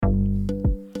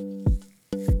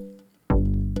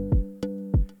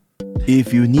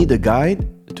If you need a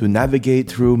guide to navigate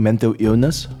through mental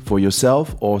illness for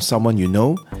yourself or someone you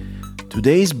know,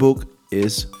 today's book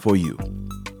is for you.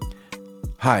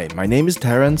 Hi, my name is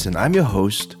Terence and I'm your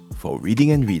host for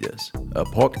Reading and Readers, a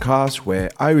podcast where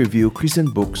I review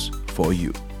Christian books for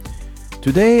you.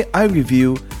 Today I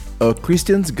review A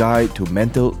Christian's Guide to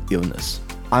Mental Illness,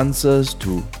 Answers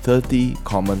to 30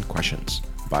 Common Questions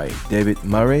by David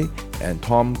Murray and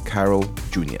Tom Karel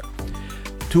Jr.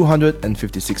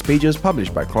 256 pages,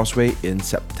 published by Crossway in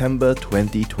September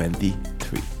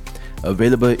 2023.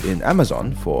 Available in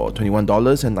Amazon for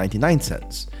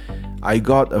 $21.99. I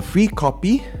got a free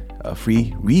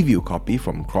review copy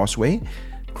from Crossway.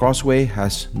 Crossway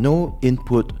has no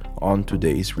input on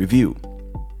today's review.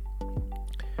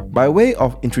 By way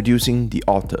of introducing the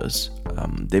authors,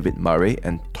 David Murray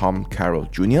and Tom Karel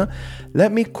Jr.,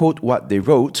 let me quote what they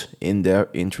wrote in their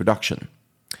introduction.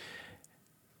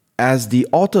 As the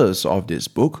authors of this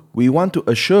book, we want to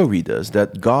assure readers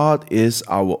that God is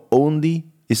our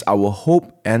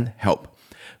hope and help.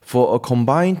 For a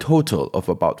combined total of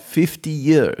about 50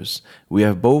 years, we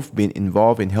have both been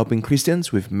involved in helping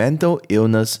Christians with mental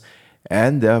illness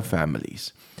and their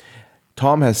families.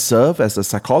 Tom has served as a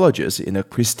psychologist in a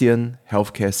Christian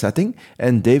healthcare setting,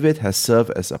 and David has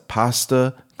served as a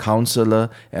pastor, counselor,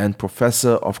 and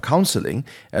professor of counseling,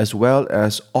 as well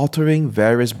as authoring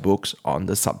various books on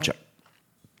the subject.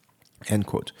 End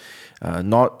quote.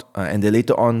 And then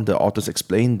later on, the authors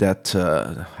explained that,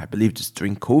 I believe just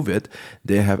during COVID,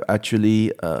 they have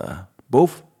actually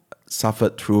both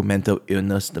suffered through mental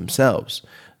illness themselves.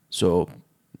 So,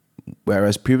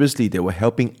 whereas previously they were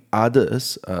helping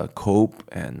others cope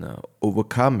and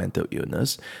overcome mental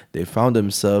illness, they found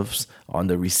themselves on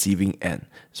the receiving end.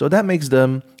 So that makes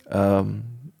them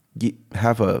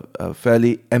have a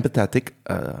fairly empathetic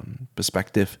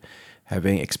perspective,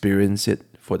 having experienced it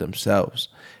for themselves.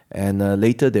 And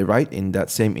later they write in that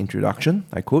same introduction,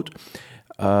 I quote,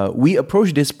 "We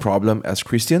approach this problem as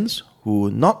Christians who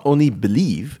not only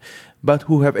believe, but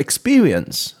who have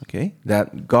experienced,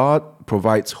 that God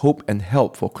provides hope and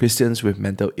help for Christians with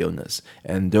mental illness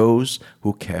and those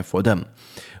who care for them.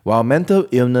 While mental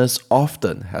illness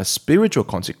often has spiritual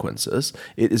consequences,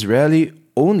 it is rarely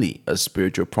only a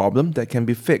spiritual problem that can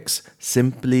be fixed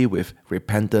simply with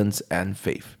repentance and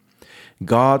faith.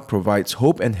 God provides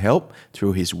hope and help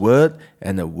through His Word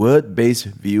and a word-based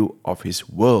view of His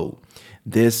world.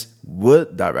 This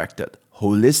word-directed,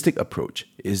 holistic approach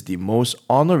is the most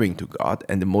honoring to God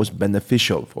and the most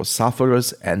beneficial for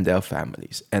sufferers and their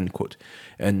families." End quote.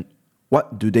 And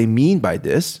what do they mean by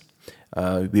this?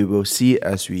 We will see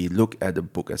as we look at the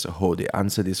book as a whole. They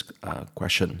answer this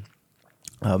question.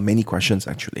 Many questions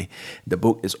actually. The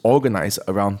book is organized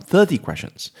around 30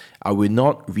 questions. I will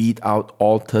not read out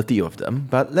all 30 of them,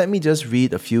 but let me just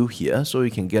read a few here so you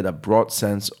can get a broad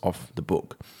sense of the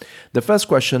book. The first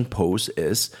question posed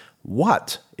is,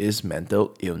 what is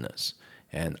mental illness?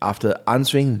 And after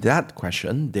answering that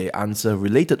question, they answer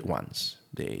related ones.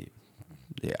 They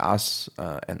ask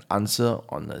and answer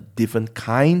on the different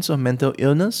kinds of mental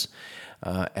illness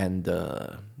and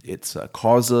its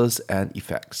causes and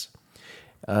effects.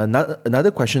 Another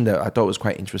question that I thought was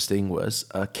quite interesting was,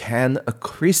 can a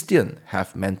Christian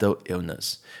have mental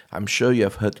illness? I'm sure you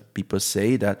have heard people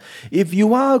say that if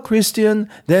you are a Christian,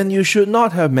 then you should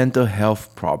not have mental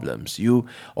health problems.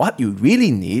 What you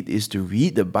really need is to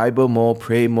read the Bible more,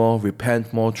 pray more,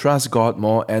 repent more, trust God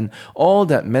more, and all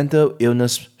that mental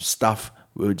illness stuff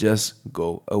will just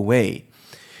go away.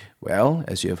 Well,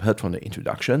 as you have heard from the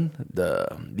introduction,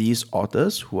 these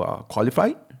authors who are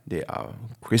qualified, they are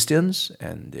Christians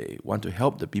and they want to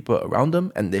help the people around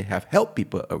them, and they have helped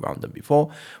people around them before.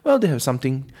 Well, they have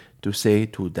something to say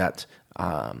to that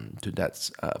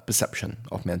perception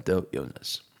of mental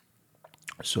illness.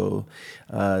 So,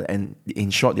 and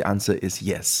in short, the answer is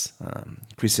yes.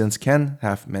 Christians can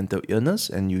have mental illness,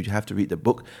 and you have to read the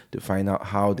book to find out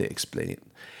how they explain it.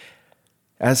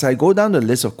 As I go down the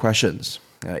list of questions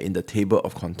in the table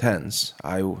of contents,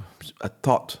 a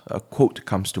quote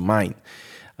comes to mind.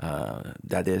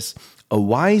 That is, a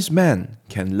wise man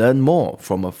can learn more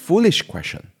from a foolish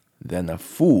question than a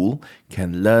fool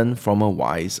can learn from a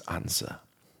wise answer.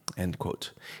 End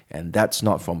quote. And that's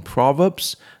not from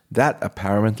Proverbs. That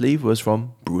apparently was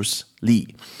from Bruce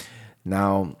Lee.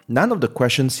 Now, none of the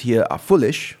questions here are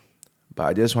foolish, but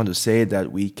I just want to say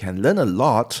that we can learn a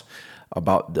lot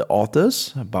about the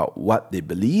authors, about what they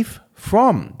believe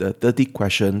from the 30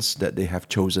 questions that they have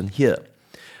chosen here.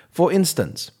 For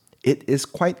instance, it is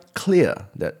quite clear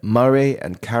that Murray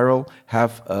and Karel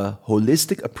have a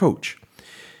holistic approach.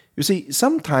 You see,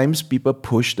 sometimes people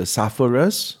push the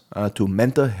sufferers to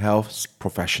mental health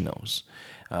professionals.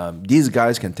 these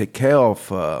guys can take care of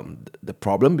the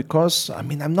problem because,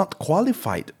 I'm not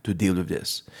qualified to deal with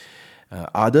this.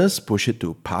 Others push it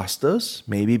to pastors,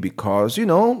 maybe because,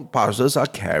 pastors are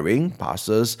caring.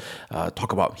 Pastors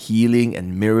talk about healing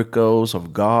and miracles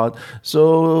of God.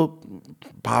 So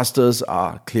pastors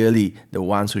are clearly the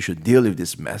ones who should deal with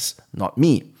this mess, not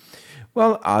me.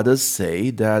 Well, others say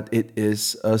that it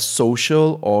is a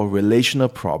social or relational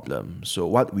problem. So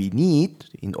what we need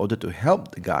in order to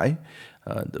help the guy,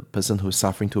 the person who's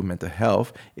suffering through mental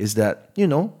health, is that,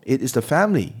 it is the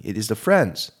family, it is the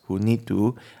friends who need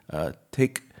to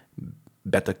take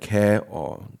better care,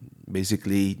 or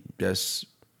basically just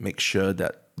make sure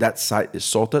that that side is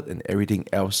sorted and everything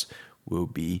else will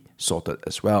be sorted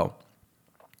as well.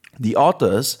 The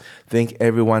authors think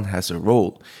everyone has a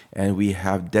role, and we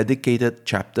have dedicated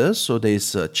chapters. So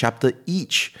there's a chapter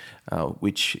each,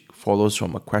 which follows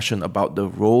from a question about the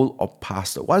role of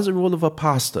pastor. What is the role of a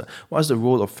pastor? What is the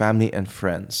role of family and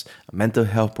friends, mental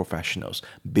health professionals,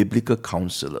 biblical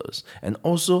counselors, and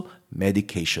also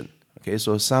medication? Okay,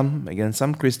 so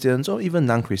some Christians or even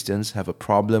non-Christians have a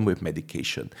problem with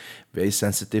medication. Very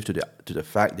sensitive to the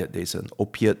fact that there's an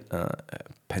opiate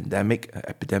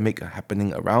epidemic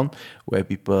happening around, where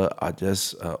people are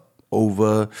just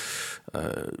over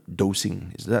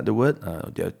dosing. Is that the word?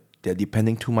 They're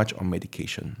depending too much on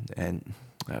medication. And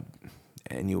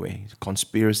anyway,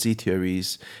 conspiracy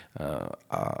theories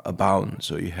abound.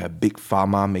 So you have big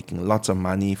pharma making lots of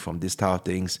money from this type of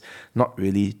things, not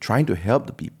really trying to help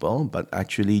the people, but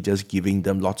actually just giving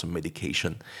them lots of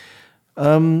medication.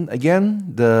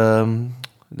 Again,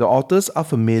 the authors are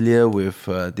familiar with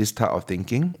this type of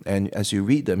thinking, and as you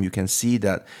read them, you can see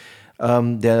that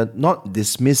they're not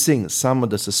dismissing some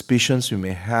of the suspicions you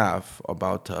may have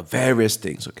about various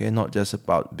things, okay, not just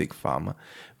about big pharma,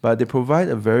 but they provide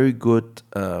a very good,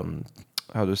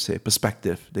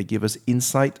 perspective. They give us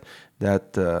insight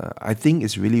that I think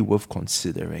is really worth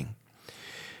considering.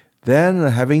 Then,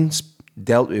 having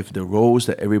dealt with the roles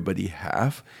that everybody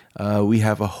have, we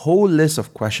have a whole list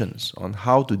of questions on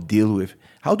how to deal with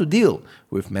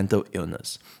mental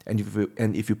illness. And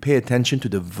if you pay attention to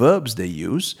the verbs they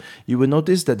use, you will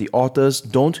notice that the authors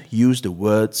don't use the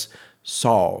words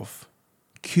solve,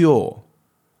 cure,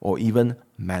 or even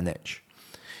manage.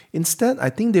 Instead, I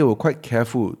think they were quite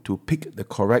careful to pick the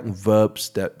correct verbs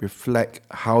that reflect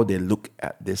how they look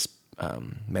at this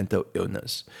mental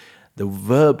illness. The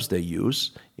verbs they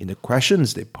use in the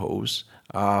questions they pose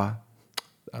are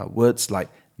words like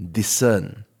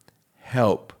discern,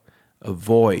 help,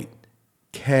 avoid,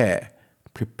 care,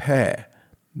 prepare,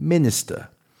 minister.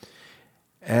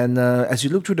 And as you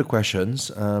look through the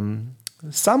questions,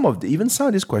 some of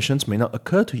these questions may not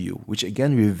occur to you, which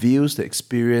again reveals the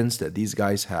experience that these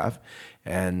guys have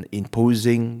and in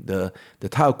posing the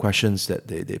type of questions that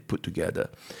they put together.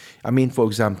 For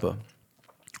example,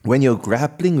 when you're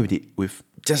grappling with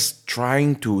just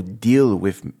trying to deal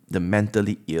with the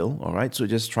mentally ill, all right, so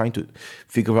just trying to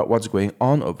figure out what's going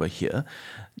on over here,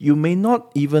 you may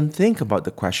not even think about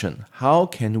the question, how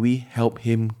can we help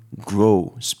him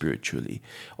grow spiritually?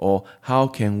 Or how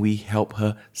can we help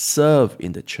her serve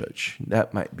in the church?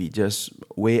 That might be just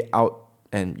way out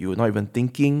and you're not even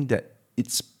thinking that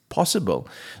it's possible.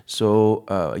 So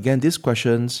again, these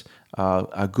questions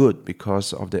are good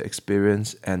because of the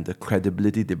experience and the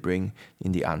credibility they bring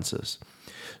in the answers.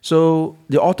 So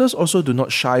the authors also do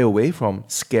not shy away from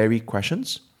scary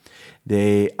questions.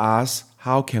 They ask,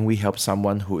 how can we help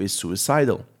someone who is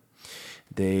suicidal?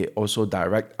 They also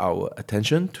direct our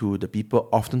attention to the people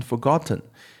often forgotten,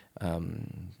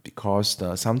 because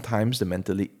sometimes the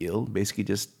mentally ill basically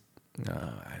just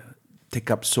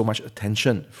take up so much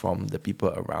attention from the people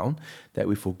around that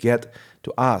we forget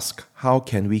to ask, how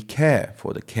can we care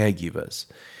for the caregivers?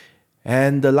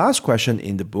 And the last question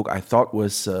in the book I thought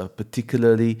was a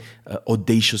particularly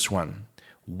audacious one.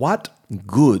 What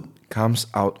good comes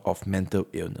out of mental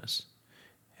illness?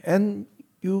 And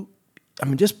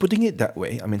just putting it that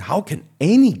way, how can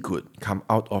any good come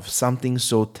out of something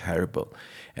so terrible?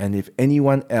 And if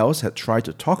anyone else had tried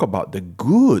to talk about the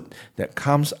good that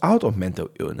comes out of mental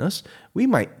illness, we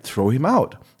might throw him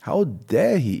out. How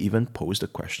dare he even pose the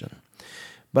question?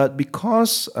 But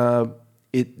because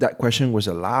that question was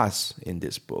the last in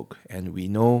this book, and we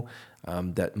know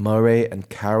that Murray and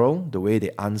Karel, the way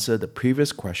they answer the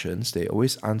previous questions, they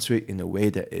always answer it in a way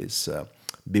that is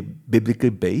biblically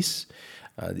based.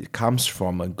 It comes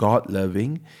from a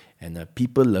God-loving and a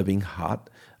people-loving heart.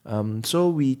 So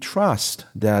we trust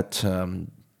that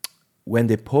when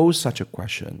they pose such a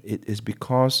question, it is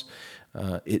because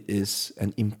it is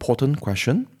an important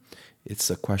question.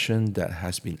 It's a question that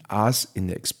has been asked in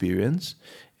the experience,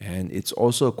 And it's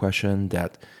also a question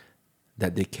that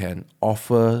they can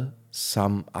offer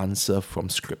some answer from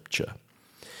Scripture.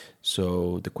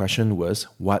 So the question was,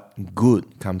 what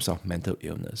good comes of mental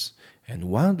illness? And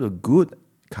one of the good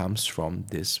comes from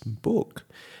this book,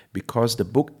 because the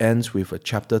book ends with a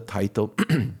chapter titled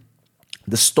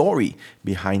The Story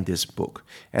Behind This Book.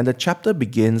 And the chapter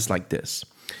begins like this.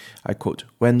 I quote,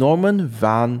 when Norman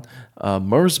van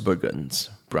Mersbergen's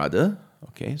brother,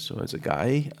 okay, so it's a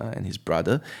guy and his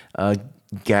brother,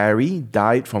 Gary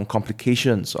died from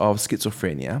complications of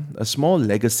schizophrenia, a small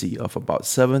legacy of about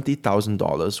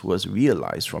 $70,000 was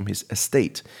realized from his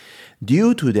estate.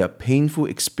 Due to their painful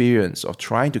experience of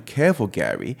trying to care for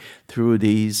Gary through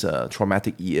these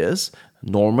traumatic years,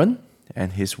 Norman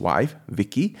and his wife,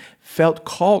 Vicky, felt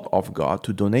called of God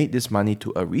to donate this money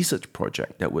to a research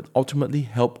project that would ultimately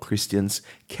help Christians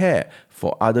care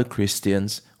for other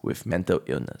Christians with mental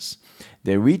illness.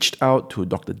 They reached out to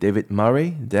Dr. David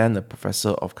Murray, then a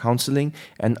professor of counseling,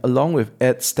 and along with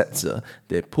Ed Stetzer,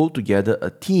 they pulled together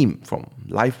a team from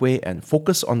Lifeway and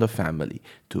Focus on the Family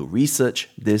to research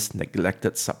this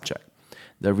neglected subject.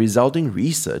 The resulting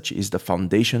research is the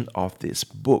foundation of this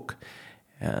book.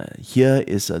 Here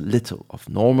is a little of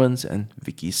Norman's and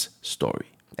Vicky's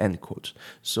story. End quote.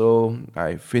 So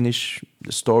I finish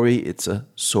the story. It's a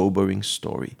sobering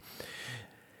story.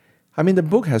 I mean, the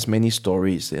book has many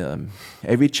stories.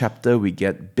 Every chapter we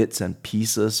get bits and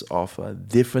pieces of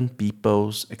different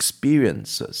people's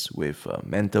experiences with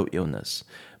mental illness.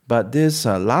 But this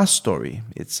last story,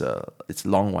 it's a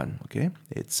long one, okay?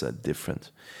 It's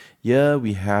different. Here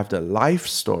we have the life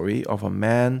story of a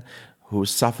man who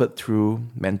suffered through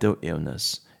mental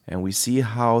illness. And we see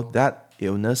how that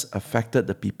illness affected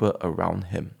the people around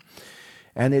him.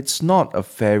 And it's not a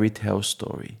fairy tale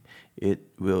story. It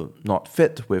will not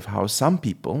fit with how some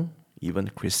people, even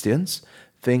Christians,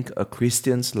 think a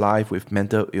Christian's life with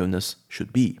mental illness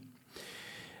should be.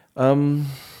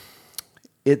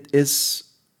 It is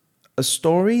a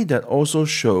story that also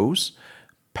shows,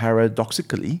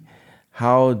 paradoxically,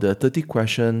 how the 30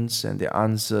 questions and the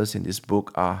answers in this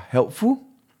book are helpful,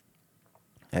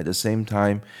 at the same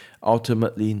time,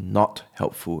 ultimately not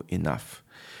helpful enough.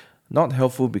 Not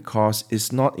helpful because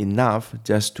it's not enough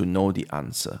just to know the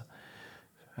answer.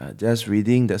 Just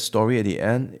reading the story at the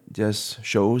end just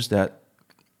shows that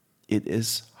it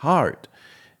is hard.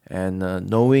 And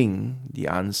knowing the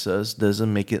answers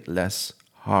doesn't make it less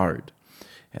hard.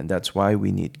 And that's why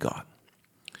we need God.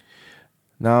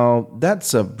 Now,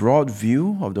 that's a broad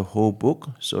view of the whole book.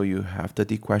 So you have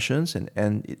 30 questions and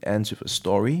it ends with a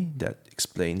story that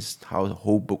explains how the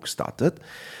whole book started.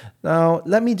 Now,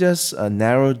 let me just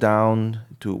narrow down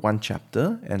to one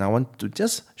chapter, and I want to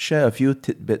just share a few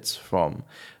tidbits from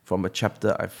a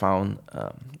chapter I found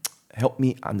help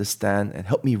me understand and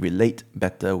help me relate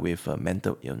better with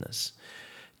mental illness.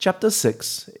 Chapter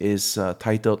 6 is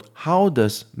titled, How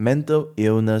Does Mental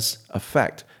Illness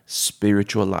Affect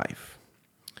Spiritual Life?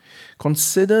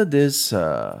 Consider this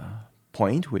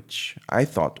point, which I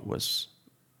thought was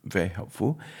very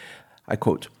helpful. I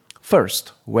quote,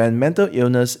 first, when mental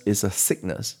illness is a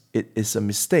sickness, it is a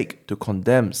mistake to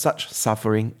condemn such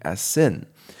suffering as sin.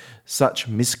 Such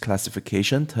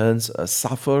misclassification turns a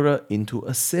sufferer into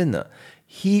a sinner,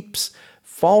 heaps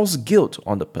false guilt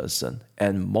on the person,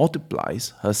 and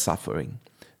multiplies her suffering.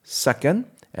 Second,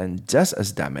 and just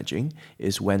as damaging,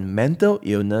 is when mental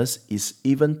illness is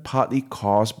even partly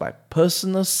caused by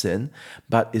personal sin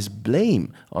but is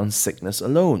blamed on sickness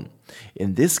alone.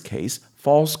 In this case,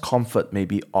 false comfort may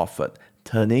be offered,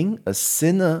 turning a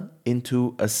sinner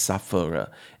into a sufferer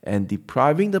and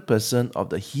depriving the person of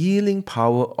the healing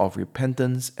power of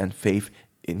repentance and faith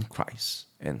in Christ.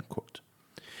 End quote.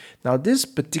 Now, this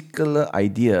particular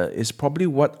idea is probably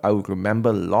what I will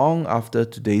remember long after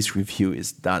today's review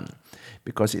is done,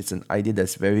 because it's an idea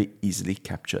that's very easily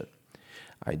captured.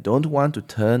 I don't want to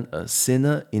turn a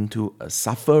sinner into a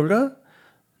sufferer,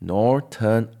 nor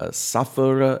turn a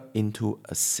sufferer into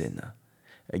a sinner.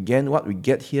 Again, what we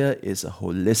get here is a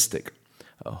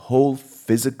whole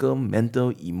physical, mental,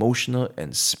 emotional,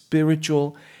 and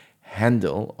spiritual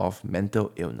handle of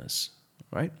mental illness,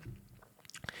 right?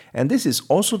 And this is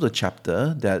also the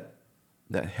chapter that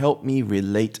helped me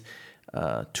relate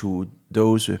to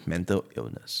those with mental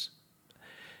illness.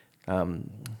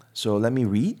 So let me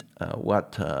read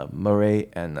what Murray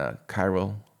and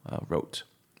Karel wrote.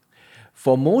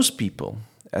 For most people,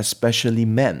 especially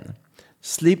men,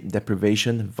 sleep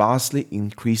deprivation vastly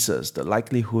increases the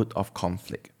likelihood of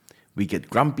conflict. We get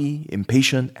grumpy,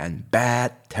 impatient, and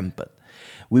bad-tempered.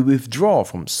 We withdraw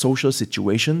from social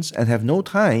situations and have no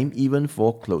time even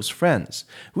for close friends.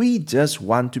 We just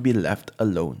want to be left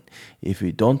alone. If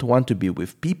we don't want to be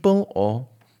with people or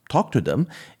talk to them,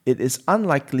 it is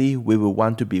unlikely we will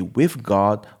want to be with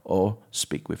God or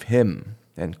speak with Him.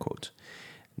 End quote.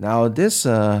 Now, this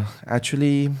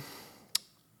actually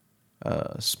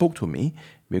spoke to me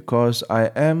because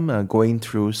I am going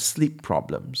through sleep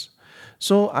problems.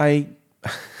 So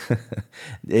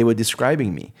they were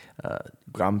describing me,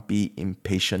 grumpy,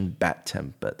 impatient,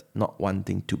 bad-tempered, not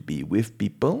wanting to be with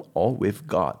people or with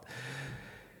God.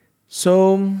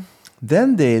 So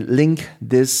then they link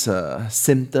this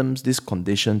symptoms, this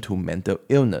condition to mental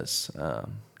illness.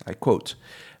 I quote,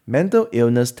 mental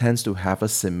illness tends to have a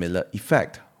similar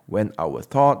effect. When our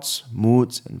thoughts,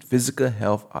 moods, and physical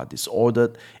health are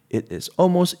disordered, it is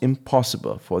almost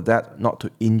impossible for that not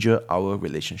to injure our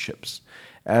relationships.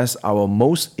 As our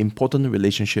most important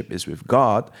relationship is with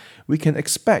God, we can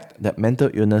expect that mental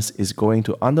illness is going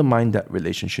to undermine that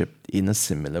relationship in a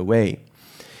similar way.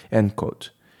 End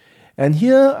quote. And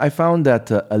here I found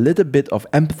that a little bit of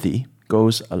empathy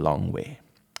goes a long way.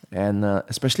 And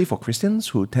especially for Christians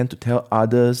who tend to tell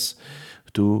others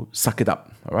to suck it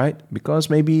up, all right? Because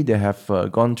maybe they have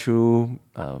gone through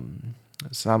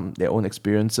some their own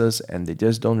experiences and they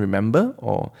just don't remember,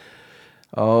 or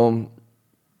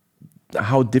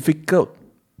how difficult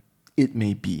it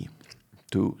may be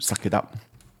to suck it up.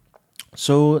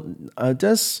 So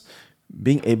just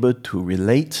being able to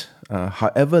relate,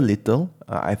 however little,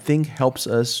 I think helps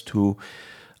us to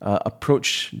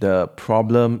approach the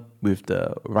problem with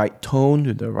the right tone,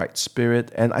 with the right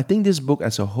spirit. And I think this book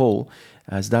as a whole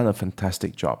has done a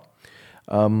fantastic job.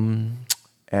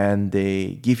 And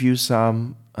they give you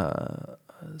some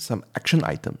action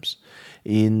items.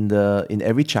 In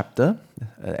every chapter,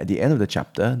 at the end of the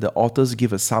chapter, the authors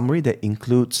give a summary that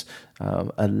includes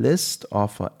a list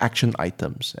of action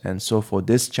items. And so for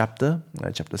this chapter,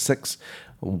 chapter 6,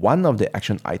 one of the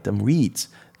action item reads,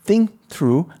 think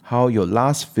through how your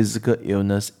last physical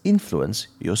illness influenced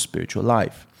your spiritual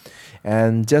life.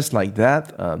 And just like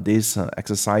that, these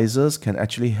exercises can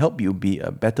actually help you be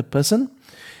a better person,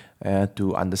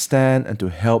 to understand and to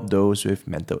help those with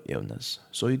mental illness.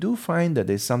 So you do find that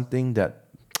there's something that,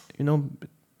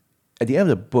 at the end of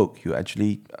the book, you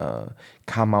actually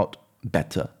come out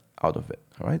better out of it.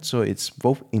 All right. So it's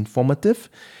both informative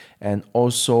and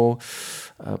also,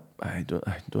 I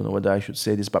don't know whether I should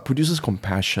say this, but produces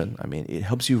compassion. I mean, it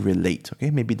helps you relate. Okay,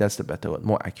 maybe that's the better word,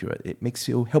 more accurate. It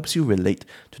helps you relate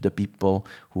to the people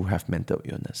who have mental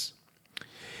illness.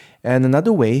 And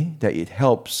another way that it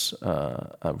helps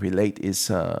relate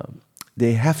is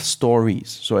they have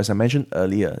stories. So as I mentioned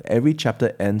earlier, every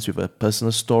chapter ends with a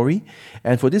personal story.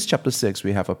 And for this chapter 6,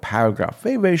 we have a paragraph,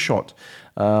 very, very short,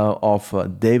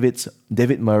 of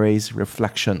David Murray's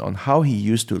reflection on how he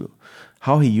used to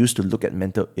look at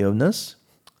mental illness,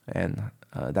 and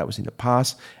that was in the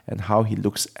past, and how he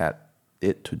looks at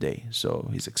it today. So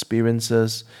his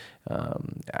experiences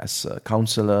as a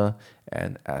counselor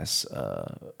and as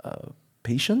a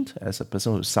patient, as a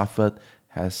person who suffered,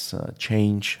 has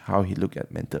changed how he looked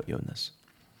at mental illness.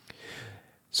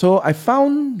 So I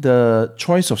found the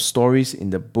choice of stories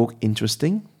in the book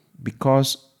interesting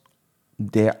because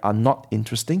they are not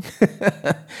interesting.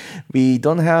 We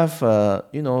don't have,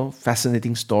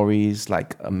 fascinating stories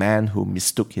like a man who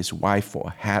mistook his wife for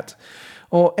a hat,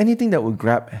 or anything that would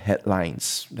grab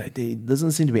headlines. Like, there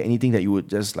doesn't seem to be anything that you would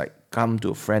just come to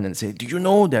a friend and say, do you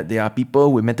know that there are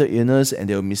people with mental illness and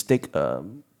they'll mistake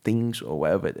things or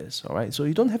whatever it is, all right? So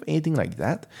you don't have anything like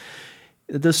that.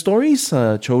 The stories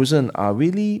chosen are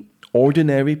really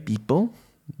ordinary people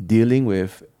dealing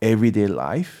with everyday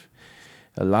life,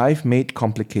 a life made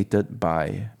complicated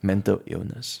by mental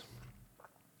illness.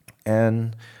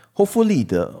 And hopefully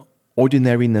the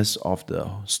ordinariness of the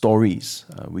stories,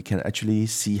 we can actually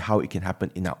see how it can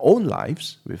happen in our own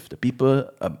lives with the people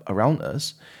around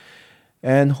us.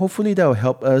 And hopefully that will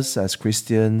help us as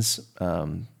Christians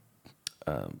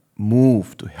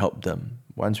move to help them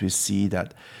once we see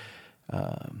that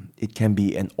it can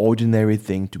be an ordinary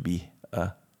thing to be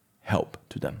a help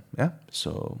to them. Yeah.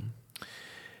 So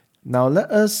now let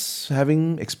us,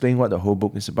 having explained what the whole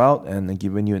book is about and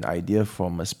given you an idea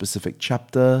from a specific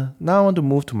chapter, now I want to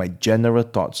move to my general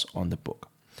thoughts on the book.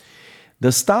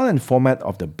 The style and format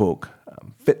of the book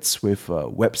fits with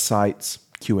website's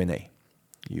Q&A.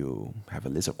 You have a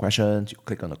list of questions, you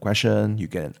click on a question, you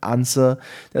get an answer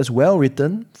that's well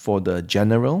written for the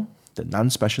general, the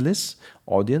non-specialist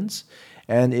audience,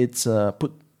 and it's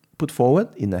put forward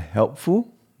in a helpful,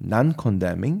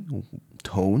 non-condemning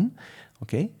tone,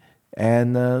 okay?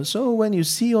 And so when you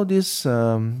see all this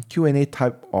Q&A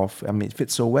type of, it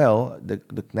fits so well,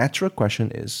 the natural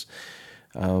question is,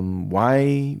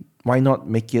 why not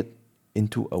make it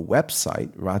into a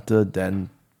website rather than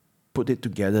put it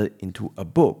together into a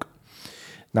book?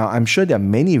 Now, I'm sure there are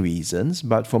many reasons,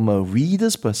 but from a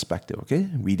reader's perspective, okay,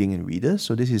 reading and readers,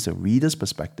 so this is a reader's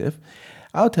perspective,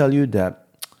 I'll tell you that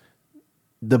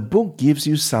the book gives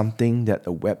you something that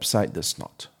a website does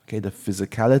not. Okay, the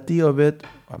physicality of it,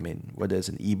 whether it's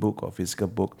an ebook or physical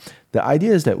book, the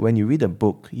idea is that when you read a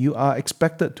book, you are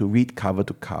expected to read cover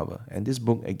to cover. And this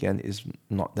book, again, is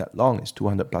not that long. It's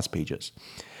 200 plus pages.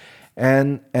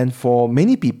 And for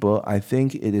many people, I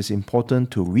think it is important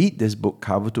to read this book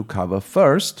cover to cover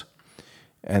first,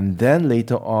 and then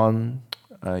later on,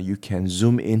 you can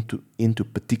zoom into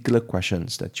particular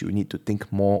questions that you need to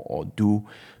think more or do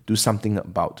something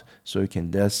about. So you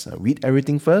can just read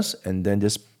everything first and then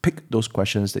just pick those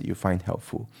questions that you find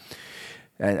helpful.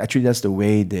 And actually, that's the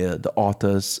way the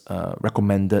authors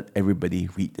recommended everybody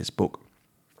read this book.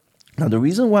 Now, the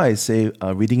reason why I say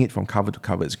reading it from cover to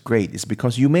cover is great is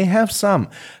because you may have some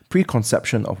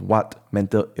preconception of what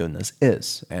mental illness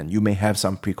is, and you may have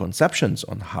some preconceptions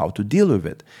on how to deal with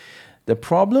it. The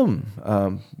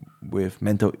problem with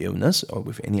mental illness or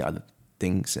with any other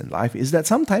things in life is that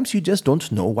sometimes you just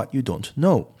don't know what you don't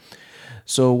know.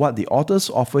 So what the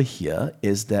authors offer here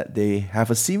is that they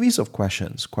have a series of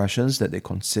questions that they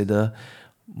consider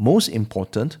most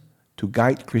important to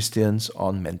guide Christians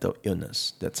on mental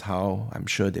illness. That's how I'm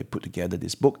sure they put together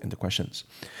this book and the questions.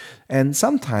 And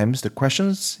sometimes the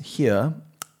questions here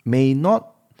may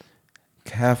not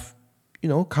have,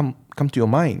 come to your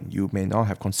mind. You may not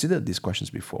have considered these questions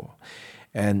before.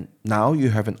 And now you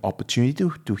have an opportunity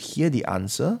to hear the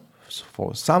answer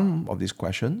for some of these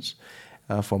questions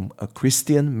from a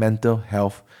Christian mental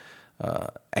health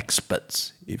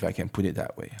experts, if I can put it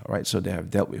that way. All right, so they have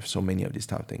dealt with so many of these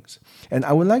type of things. And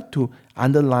I would like to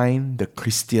underline the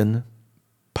Christian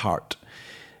part.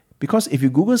 Because if you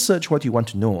Google search what you want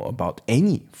to know about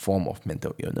any form of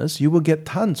mental illness, you will get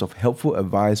tons of helpful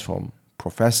advice from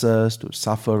professors to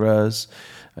sufferers.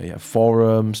 You have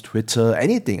forums, Twitter,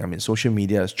 anything. Social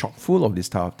media is chock full of these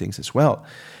type of things as well.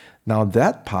 Now,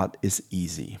 that part is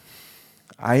easy.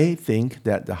 I think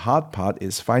that the hard part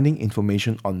is finding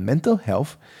information on mental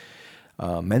health,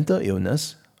 mental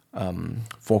illness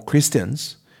for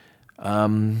Christians,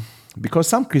 because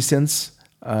some Christians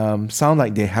sound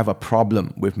like they have a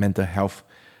problem with mental health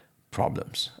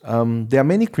problems. There are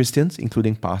many Christians,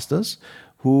 including pastors,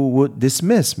 who would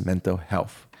dismiss mental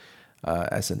health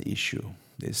as an issue.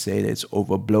 They say that it's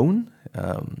overblown,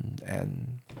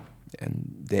 and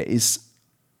there is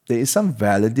some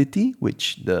validity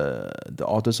which the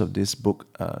authors of this book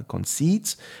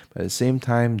concedes, but at the same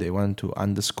time they want to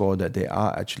underscore that there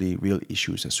are actually real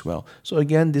issues as well. So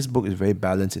again, this book is very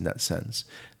balanced in that sense.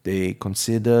 They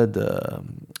consider the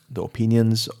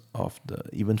opinions of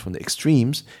even from the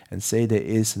extremes and say there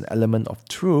is an element of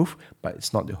truth, but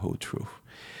it's not the whole truth.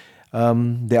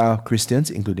 There are Christians,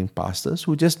 including pastors,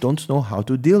 who just don't know how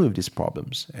to deal with these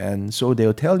problems. And so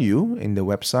they'll tell you in the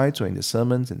websites or in the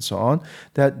sermons and so on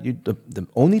that the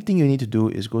only thing you need to do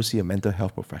is go see a mental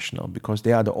health professional because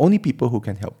they are the only people who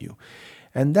can help you.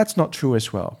 And that's not true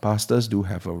as well. Pastors do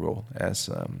have a role, as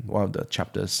one of the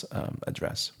chapters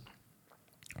address.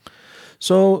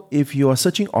 So if you are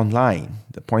searching online,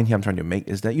 the point here I'm trying to make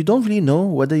is that you don't really know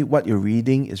whether what you're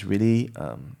reading is really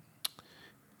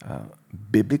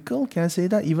biblical, can I say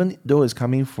that? Even though it's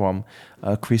coming from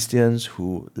Christians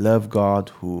who love God,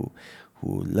 who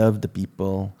love the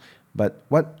people. But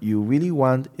what you really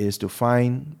want is to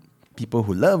find people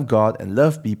who love God and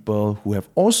love people who have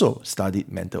also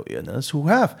studied mental illness, who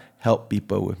have helped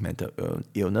people with mental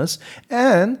illness,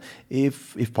 and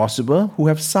if possible, who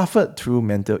have suffered through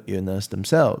mental illness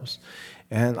themselves.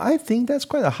 And I think that's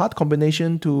quite a hard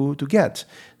combination to get.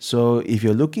 So if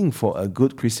you're looking for a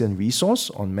good Christian resource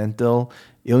on mental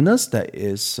illness that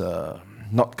is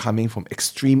not coming from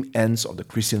extreme ends of the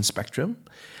Christian spectrum,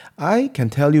 I can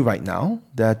tell you right now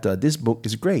that this book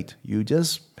is great. You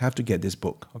just have to get this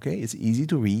book, okay? It's easy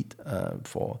to read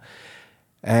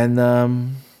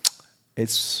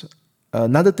it's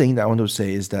another thing that I want to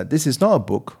say is that this is not a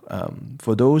book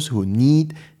for those who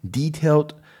need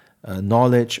detailed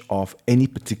knowledge of any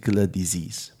particular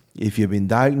disease. If you've been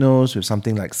diagnosed with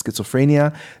something like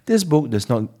schizophrenia, this book does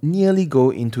not nearly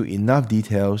go into enough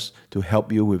details to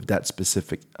help you with that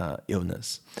specific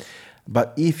illness.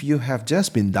 But if you have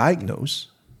just been diagnosed,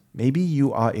 maybe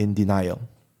you are in denial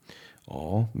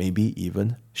or maybe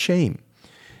even shame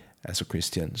as a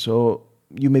Christian. So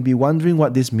you may be wondering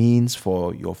what this means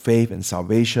for your faith and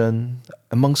salvation,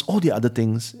 amongst all the other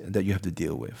things that you have to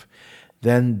deal with,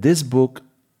 then this book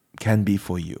can be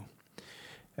for you.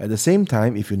 At the same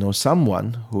time, if you know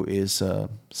someone who is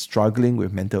struggling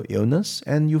with mental illness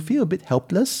and you feel a bit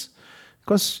helpless,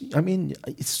 because,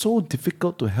 it's so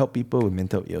difficult to help people with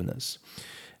mental illness.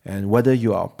 And whether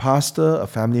you are a pastor, a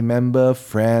family member,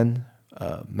 friend,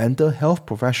 a mental health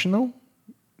professional,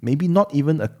 maybe not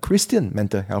even a Christian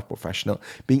mental health professional,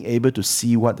 being able to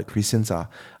see what the Christians are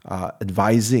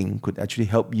advising could actually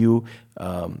help you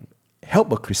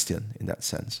help a Christian in that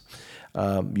sense.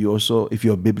 You also, if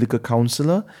you're a biblical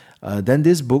counselor, then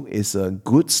this book is a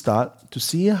good start to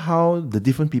see how the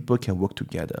different people can work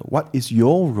together. What is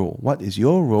your role? What is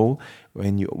your role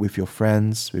when you with your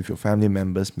friends, with your family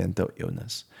members' mental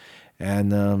illness?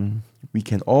 And we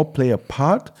can all play a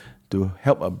part to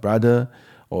help a brother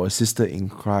or a sister in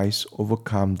Christ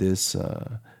overcome this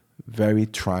very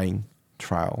trying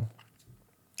trial.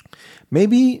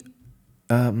 Maybe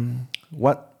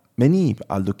what many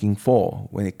are looking for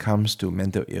when it comes to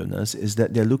mental illness is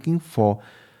that they're looking for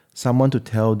someone to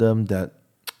tell them that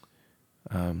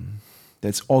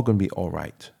that's all going to be all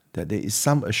right, that there is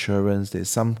some assurance, there's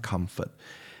some comfort.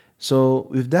 So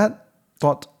with that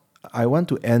thought, I want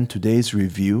to end today's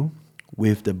review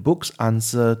with the book's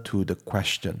answer to the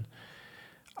question,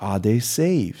 are they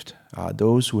saved? Are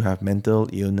those who have mental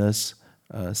illness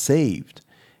saved?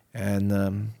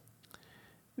 And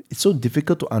it's so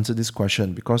difficult to answer this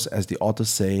question because, as the authors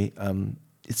say,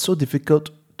 it's so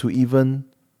difficult to even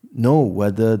know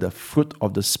whether the fruit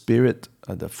of the Spirit,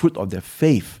 the fruit of their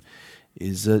faith,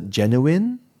 is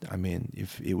genuine.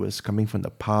 If it was coming from the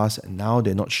past and now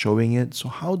they're not showing it, so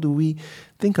how do we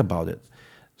think about it?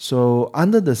 So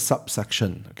under the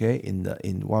subsection,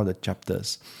 in one of the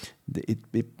chapters,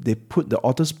 the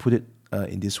authors put it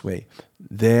in this way: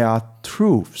 there are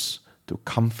truths to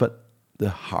comfort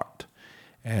the heart.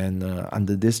 And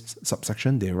under this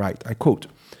subsection, they write, I quote,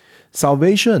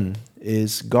 "Salvation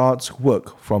is God's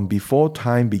work from before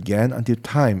time began until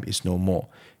time is no more,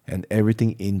 and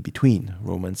everything in between."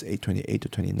 Romans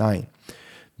 8:28-29.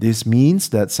 This means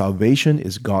that salvation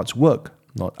is God's work,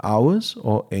 not ours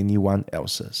or anyone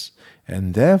else's,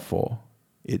 and therefore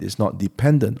it is not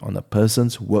dependent on a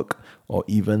person's work or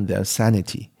even their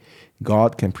sanity.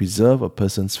 God can preserve a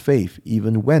person's faith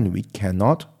even when we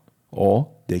cannot or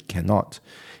they cannot.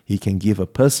 He can give a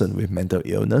person with mental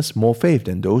illness more faith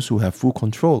than those who have full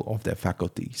control of their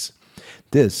faculties.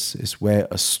 This is where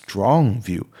a strong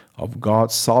view of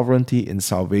God's sovereignty in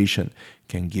salvation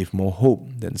can give more hope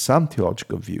than some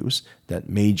theological views that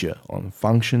major on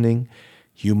functioning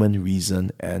human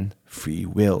reason and free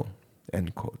will.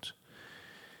 End quote.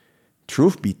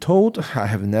 Truth be told, I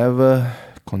have never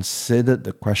considered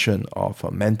the question of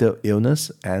mental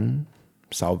illness and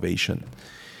salvation.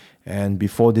 And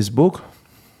before this book,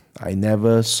 I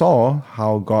never saw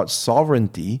how God's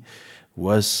sovereignty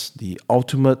was the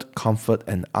ultimate comfort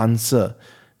and answer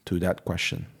to that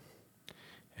question.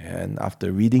 And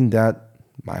after reading that,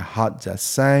 my heart just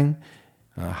sang,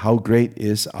 how great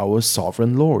is our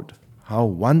sovereign Lord, how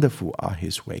wonderful are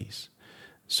his ways.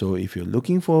 So if you're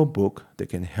looking for a book that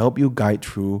can help you guide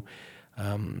through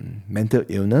mental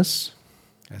illness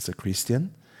as a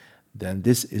Christian, then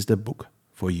this is the book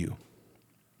for you.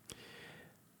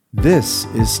 This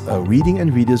is a Reading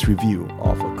and Readers Review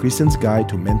of A Christian's Guide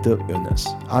to Mental Illness,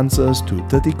 Answers to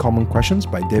 30 Common Questions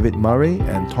by David Murray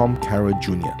and Tom Karel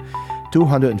Jr.,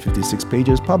 256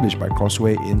 pages, published by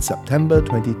Crossway in September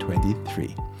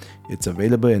 2023. It's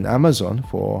available in Amazon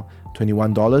for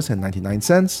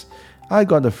 $21.99. I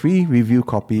got a free review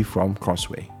copy from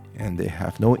Crossway, and they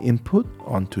have no input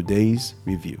on today's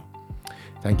review.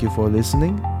 Thank you for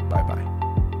listening. Bye-bye.